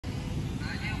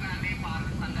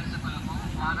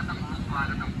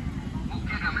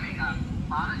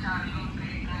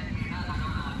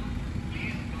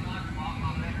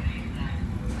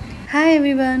Hi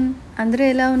everyone, అందరూ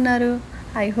ఎలా ఉన్నారు?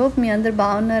 ఐ హోప్ మీ అందరు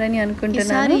బాగున్నారని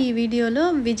అనుకుంటున్నాను. ఈ వీడియోలో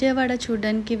విజయవాడ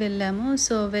చూడడానికి వెళ్ళాము.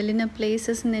 సో వెళ్ళిన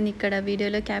ప్లేసెస్ నేను ఇక్కడ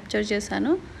వీడియోలో క్యాప్చర్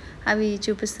చేశాను, అవి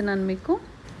చూపిస్తున్నాను మీకు.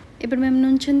 ఇప్పుడు మేము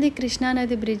నుంచింది కృష్ణా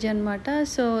నది బ్రిడ్జ్ అనమాట.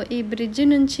 సో ఈ బ్రిడ్జ్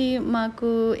నుంచి మాకు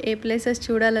ఏ ప్లేసెస్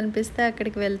చూడాలనిపిస్తే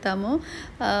అక్కడికి వెళ్తాము.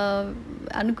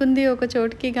 అనుకుంది ఒక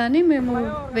చోటుకి కానీ మేము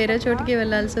వేరే చోటుకి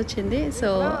వెళ్ళాల్సి వచ్చింది. సో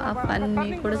ఆ ఫన్ని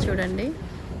కూడా చూడండి.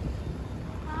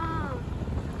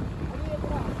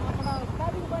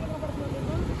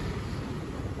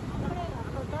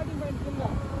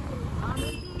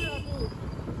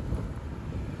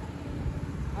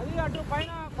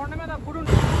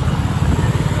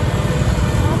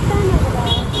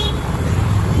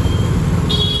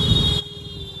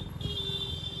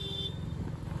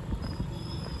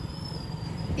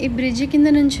 ఈ బ్రిడ్జి కింద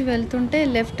నుంచి వెళ్తుంటే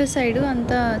లెఫ్ట్ సైడ్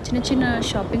అంతా చిన్న చిన్న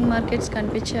షాపింగ్ మార్కెట్స్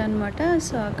కనిపించాయి అన్నమాట.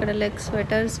 సో అక్కడ లెగ్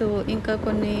స్వెటర్స్, ఇంకా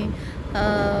కొన్ని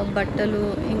బట్టలు,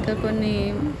 ఇంకా కొన్ని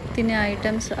తినే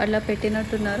ఐటమ్స్ అలా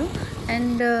పెట్టినట్టున్నారు.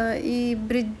 అండ్ ఈ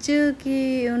బ్రిడ్జ్కి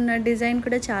ఉన్న డిజైన్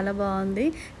కూడా చాలా బాగుంది.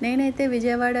 నేనైతే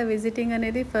విజయవాడ విజిటింగ్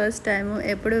అనేది ఫస్ట్ టైం,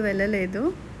 ఎప్పుడూ వెళ్ళలేదు.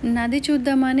 నది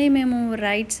చూద్దామని మేము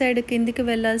రైట్ సైడ్ కిందికి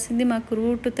వెళ్ళాల్సింది, మాకు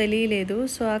రూట్ తెలియలేదు.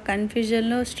 సో ఆ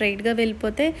కన్ఫ్యూజన్లో స్ట్రైట్గా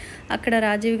వెళ్ళిపోతే అక్కడ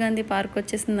రాజీవ్ గాంధీ పార్క్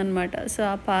వచ్చేసింది అనమాట. సో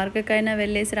ఆ పార్క్కైనా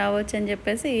వెళ్ళేసి రావచ్చు అని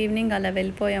చెప్పేసి ఈవినింగ్ అలా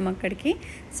వెళ్ళిపోయాం అక్కడికి.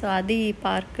 సో అది ఈ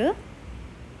పార్క్.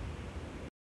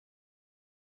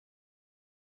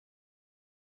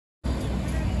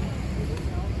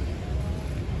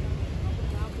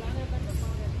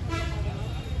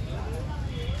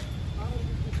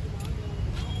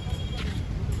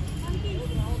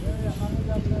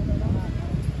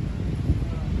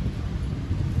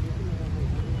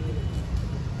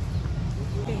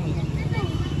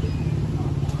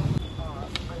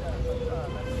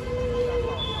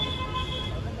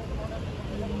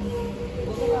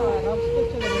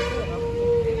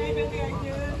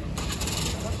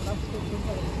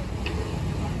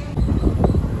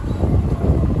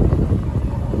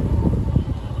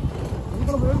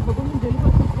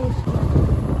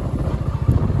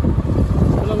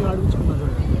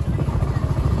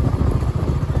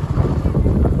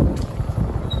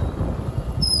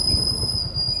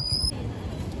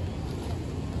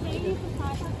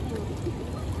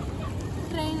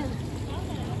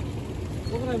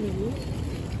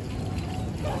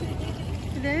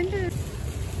 ఇదేంటి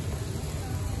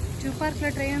జూ పార్క్లో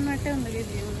ట్రైన్ ఉన్నట్టే ఉంది.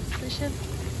 ఇది స్పెషల్.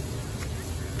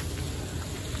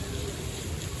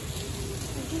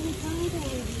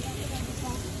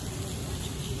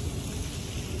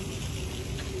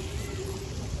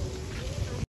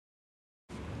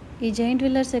 ఈ జైంట్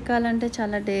వీలర్స్ ఎక్కాలంటే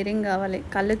చాలా డేరింగ్ కావాలి.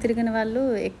 కళ్ళు తిరిగిన వాళ్ళు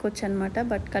ఎక్కొచ్చు అనమాట.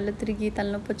 బట్ కళ్ళు తిరిగి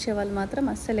తలనొప్పి వచ్చే వాళ్ళు మాత్రం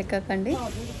అస్సలు ఎక్కకండి.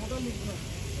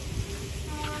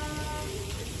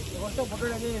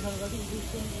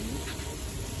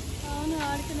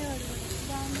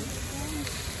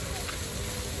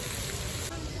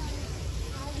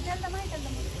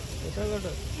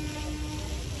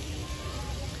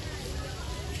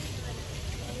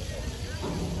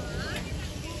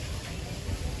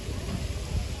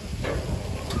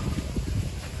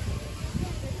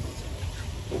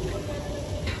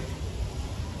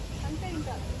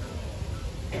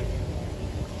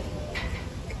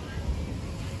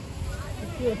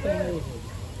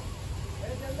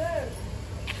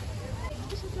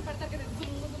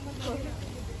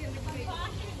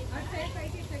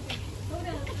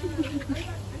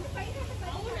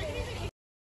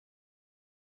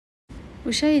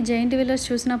 ఉషా ఈ జైంట్ వీలర్స్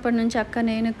చూసినప్పటి నుంచి అక్క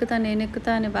నేను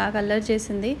ఎక్కుతా అని బాగా అల్లరి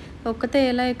చేసింది. ఒక్కతే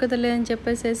ఎలా ఎక్కుతలే అని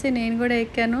చెప్పేసి నేను కూడా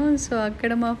ఎక్కాను. సో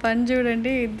అక్కడ మా ఫన్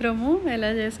చూడండి, ఇద్దరము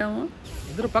ఎలా చేసాము.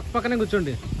 ఇద్దరు పక్కనే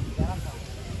కూర్చోండి.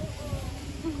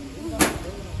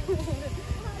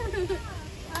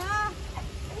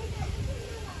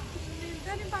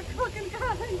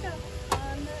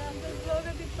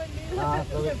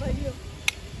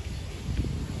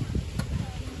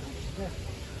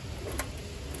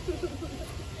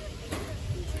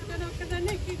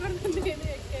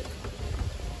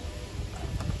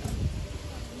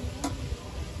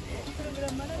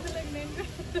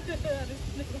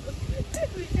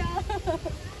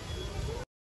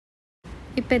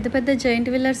 ఈ పెద్ద పెద్ద జైంట్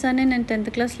వీలర్స్ అని నేను 10th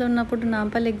క్లాస్లో ఉన్నప్పుడు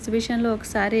నాంపల్లి ఎగ్జిబిషన్లో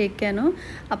ఒకసారి ఎక్కాను.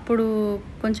 అప్పుడు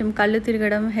కొంచెం కళ్ళు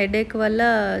తిరగడం, హెడేక్ వల్ల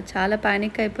చాలా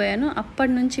ప్యానిక్ అయిపోయాను.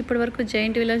 అప్పటి నుంచి ఇప్పటి వరకు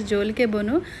giant wheelers జోలికే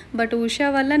phone. But Usha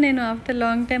వల్ల నేను ఆఫ్టర్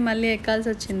లాంగ్ టైం మళ్ళీ ఎక్కాల్సి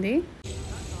వచ్చింది.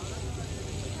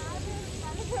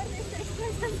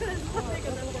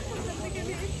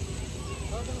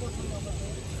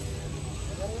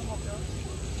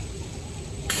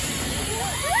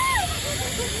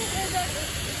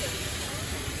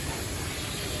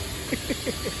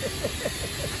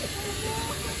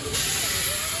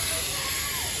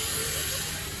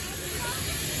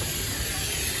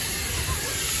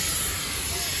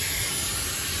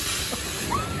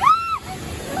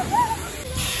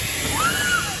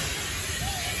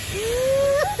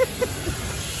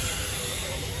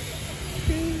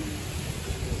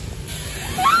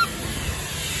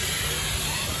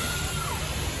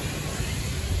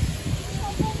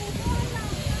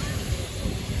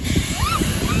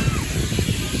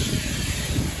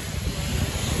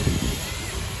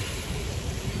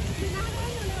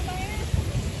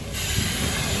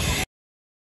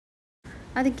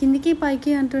 అది కిందికి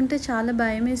పైకి అంటుంటే చాలా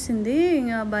భయం వేసింది.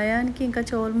 ఇంక భయానికి ఇంకా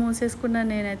చెవులు మూసేసుకున్నాను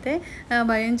నేనైతే. ఆ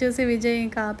భయం చూసి విజయ్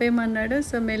ఇంకా ఆపేయమన్నాడు.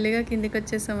 సో మెల్లిగా కిందికి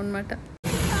వచ్చేసాం అనమాట.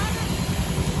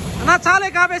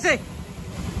 చాలే కాపేసే.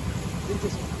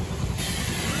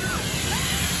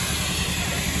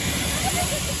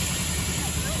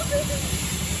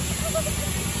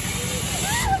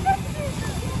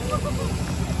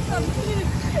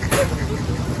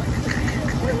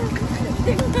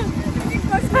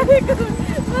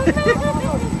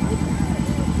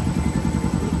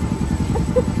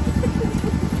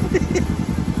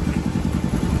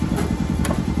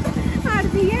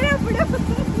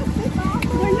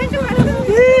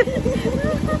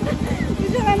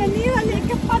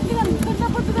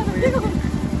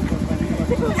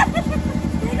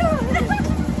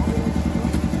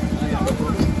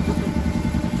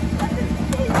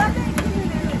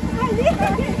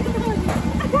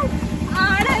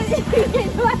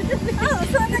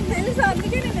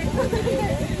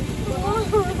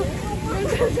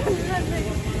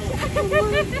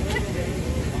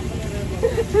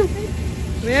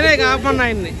 నేనే కాపన్నా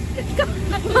ఆయన్ని.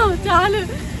 చాలు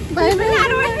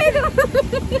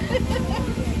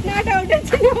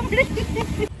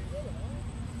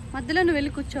మధ్యలో నువ్వు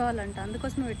వెళ్ళి కూర్చోవాలంట,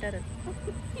 అందుకోసమే పెట్టారు.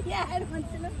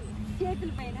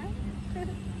 చేతుల పైన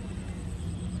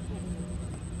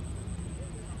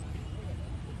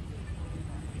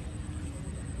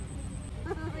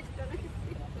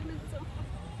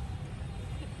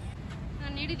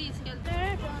నీడి తీసుకెళ్తే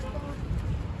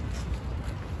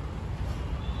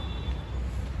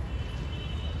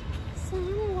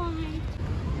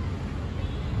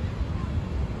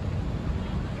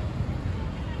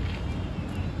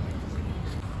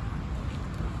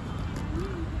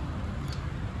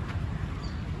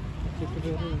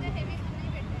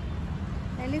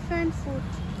ఎలిఫెంట్ ఫుడ్.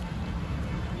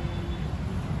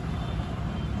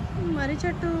 మర్రి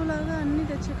చెట్టు లాగా అన్నీ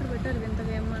తెచ్చి ఇక్కడ పెట్టారు.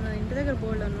 వింతగా ఏమన్నా ఇంటి దగ్గర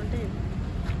బోల్డ్ అని ఉంటే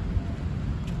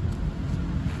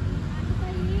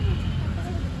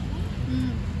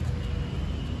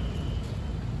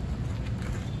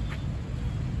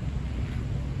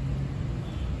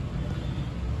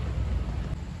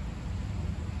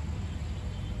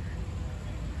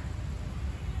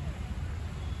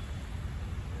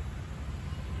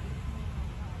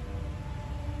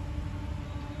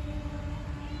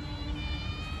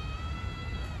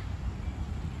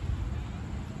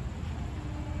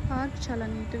పార్క్ చాలా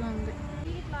నీట్గా ఉంది.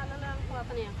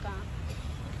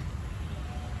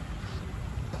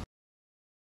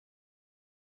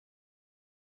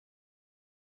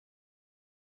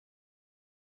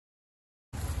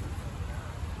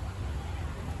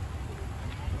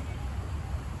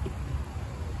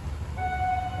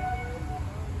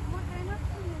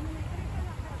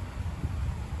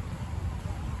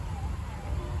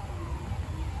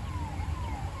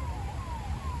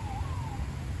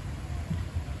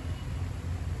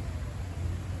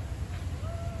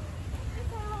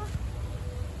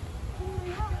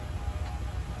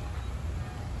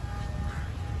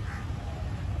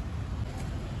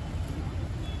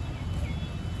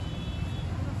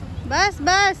 बस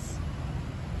बस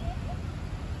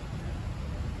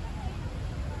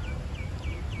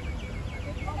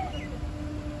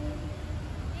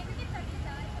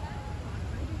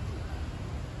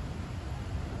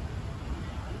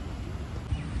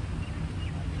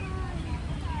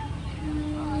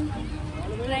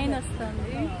ట్రైన్ వస్తుంది.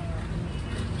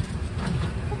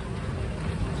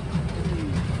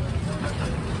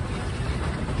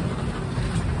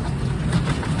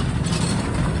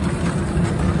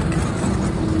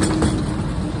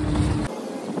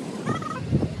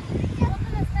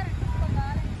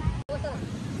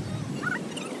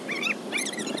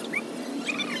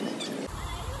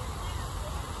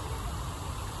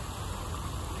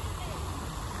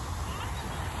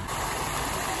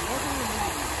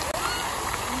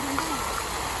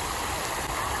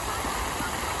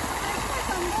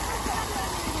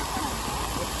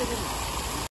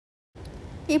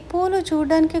 ఈ పూలు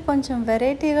చూడడానికి కొంచెం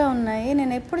వెరైటీగా ఉన్నాయి.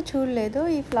 నేను ఎప్పుడు చూడలేదు.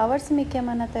 ఈ ఫ్లవర్స్ మీకు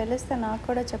ఏమైనా తెలిస్తే నాకు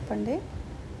కూడా చెప్పండి.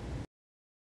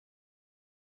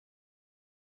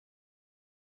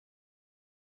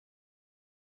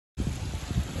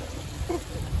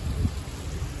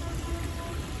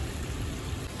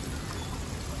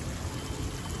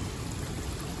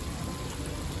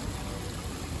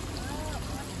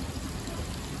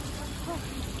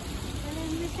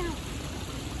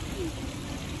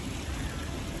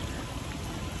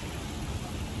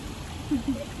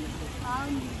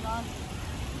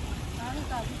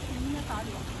 చిన్న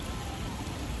కాదు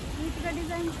నీట్గా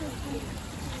డిజైన్ చేస్తుంది.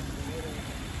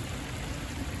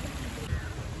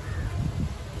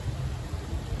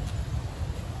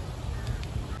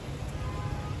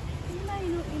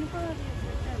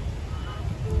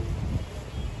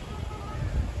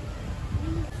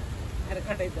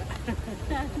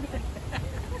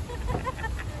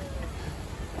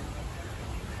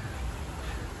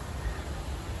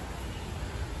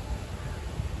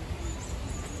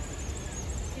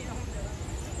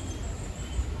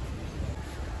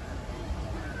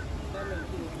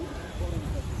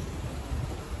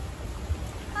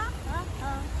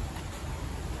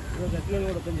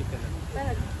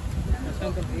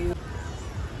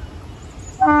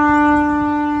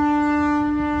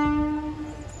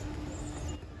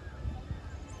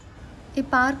 ఈ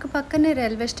పార్క్ పక్కనే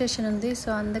రైల్వే స్టేషన్ ఉంది, సో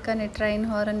అందుకని ట్రైన్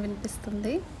హారన్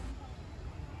వినిపిస్తుంది.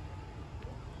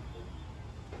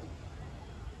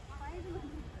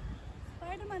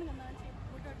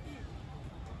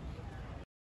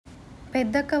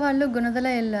 పెద్దక్క వాళ్ళు గుణదల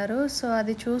వెళ్ళారు, సో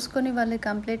అది చూసుకొని వాళ్ళు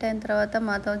కంప్లీట్ అయిన తర్వాత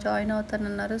మాతో జాయిన్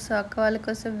అవుతానన్నారు. సో అక్క వాళ్ళ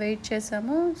కోసం వెయిట్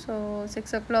చేసాము. సో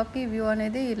 6 o'clockకి వ్యూ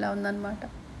అనేది ఇలా ఉందన్నమాట.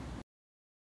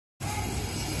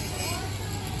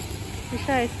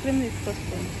 ఇషా ఐస్ క్రీమ్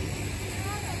తీసుకొస్తుంది,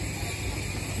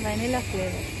 వెనిలా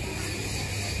ఫ్లేవర్.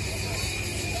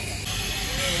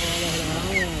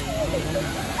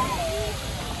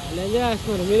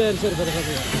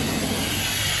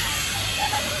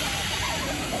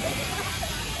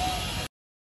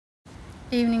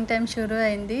 ఈవినింగ్ టైం షురూ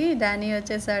అయింది. డానీ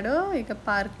వచ్చేసాడు. ఇక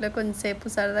పార్క్లో కొంచెంసేపు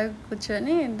సరదాగా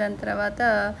కూర్చొని దాని తర్వాత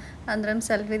అందరం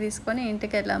సెల్ఫీ తీసుకొని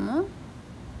ఇంటికి వెళ్ళాము.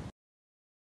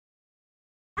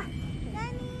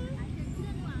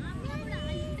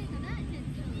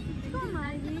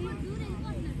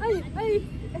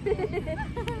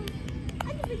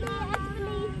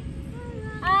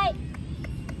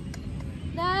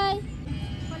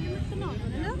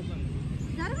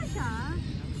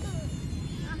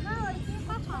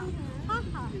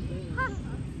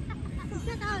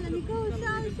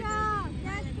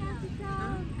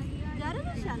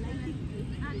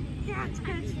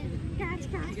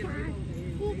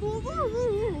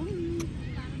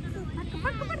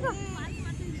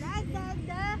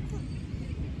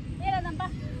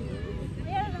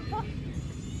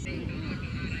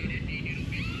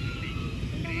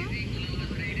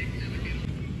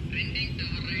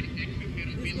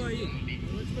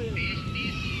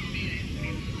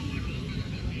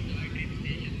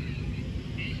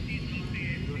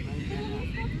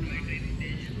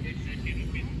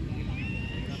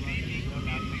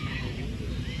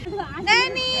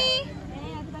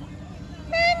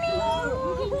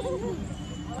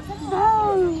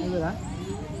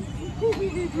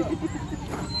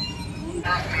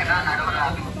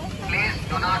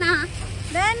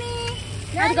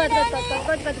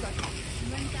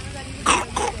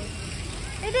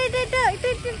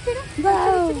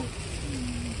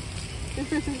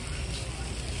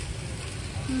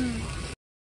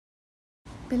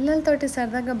 పిల్లలతోటి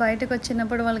సరదాగా బయటకు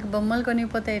వచ్చినప్పుడు వాళ్ళకి బొమ్మలు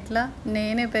కొనిపోతే ఎట్లా,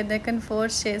 నేనే పెద్దక్కని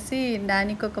ఫోర్స్ చేసి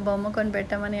డానీకి ఒక బొమ్మ కొని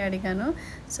పెట్టమని అడిగాను.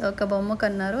 సో ఒక బొమ్మ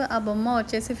కొన్నారు. ఆ బొమ్మ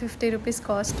వచ్చేసి 50 రూపీస్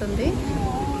కాస్ట్ ఉంది.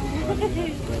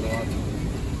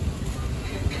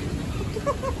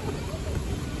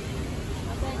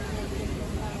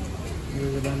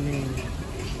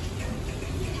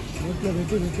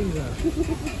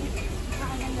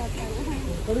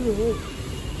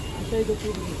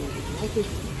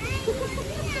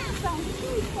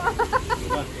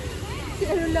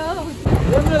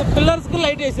 పిల్లర్స్ కు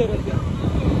లైట్ వేసారు.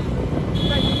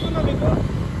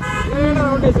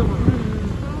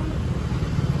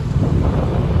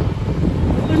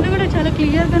 కూడా చాలా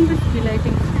క్లియర్ కనిపిస్తుంది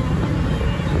లైటింగ్.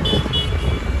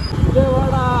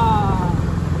 విజయవాడ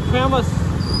ఫేమస్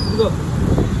ఇదిగో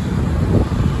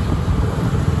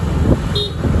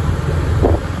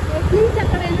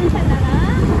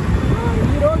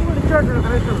ఈ రోడ్డు కూడా ఇచ్చాడు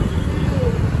కరెక్ట్.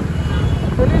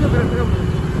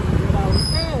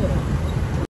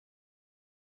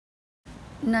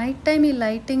 నైట్ టైం ఈ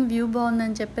లైటింగ్ వ్యూ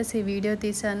బాగుందని చెప్పేసి వీడియో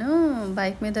తీశాను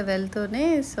బైక్ మీద వెళ్తూనే.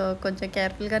 సో కొంచెం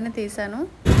కేర్ఫుల్గానే తీశాను.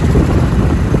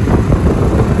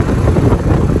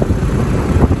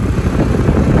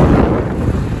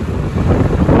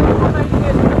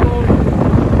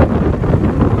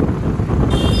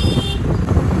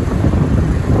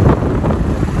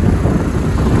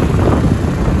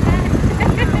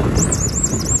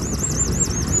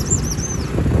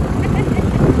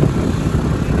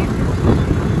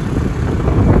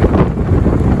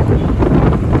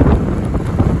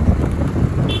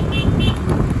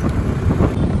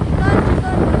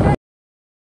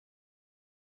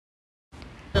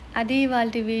 అది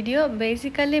ఇవాల్టి వీడియో.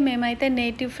 బేసికల్లీ మేమైతే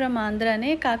నేటివ్ ఫ్రమ్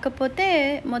ఆంధ్రానే. కాకపోతే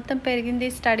మొత్తం పెరిగింది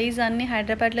స్టడీస్ అన్నీ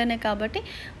హైదరాబాద్‌లోనే కాబట్టి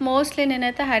మోస్ట్‌లీ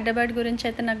నేనైతే హైదరాబాద్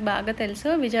గురించయితే నాకు బాగా తెలుసు.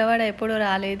 విజయవాడ ఎప్పుడూ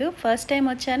రాలేదు. ఫస్ట్ టైమ్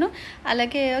వచ్చాను.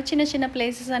 అలాగే చిన్న చిన్న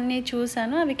ప్లేసెస్ అన్నీ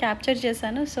చూసాను. అవి క్యాప్చర్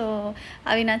చేశాను. సో,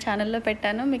 అవి నా ఛానల్‌లో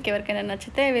పెట్టాను. మీకెవరికైనా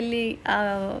నచ్చితే వెళ్ళి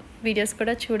వీడియోస్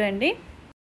కూడా చూడండి.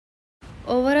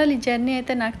 ఓవరాల్ ఈ జర్నీ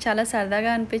అయితే నాకు చాలా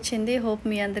సరదాగా అనిపించింది. హోప్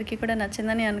మీ అందరికీ కూడా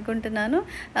నచ్చిందని అనుకుంటున్నాను.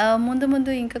 ముందు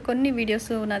ముందు ఇంకా కొన్ని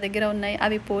వీడియోస్ నా దగ్గర ఉన్నాయి.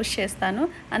 అవి పోస్ట్ చేస్తాను.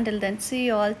 Until then see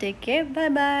you all, take care,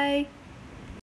 bye bye.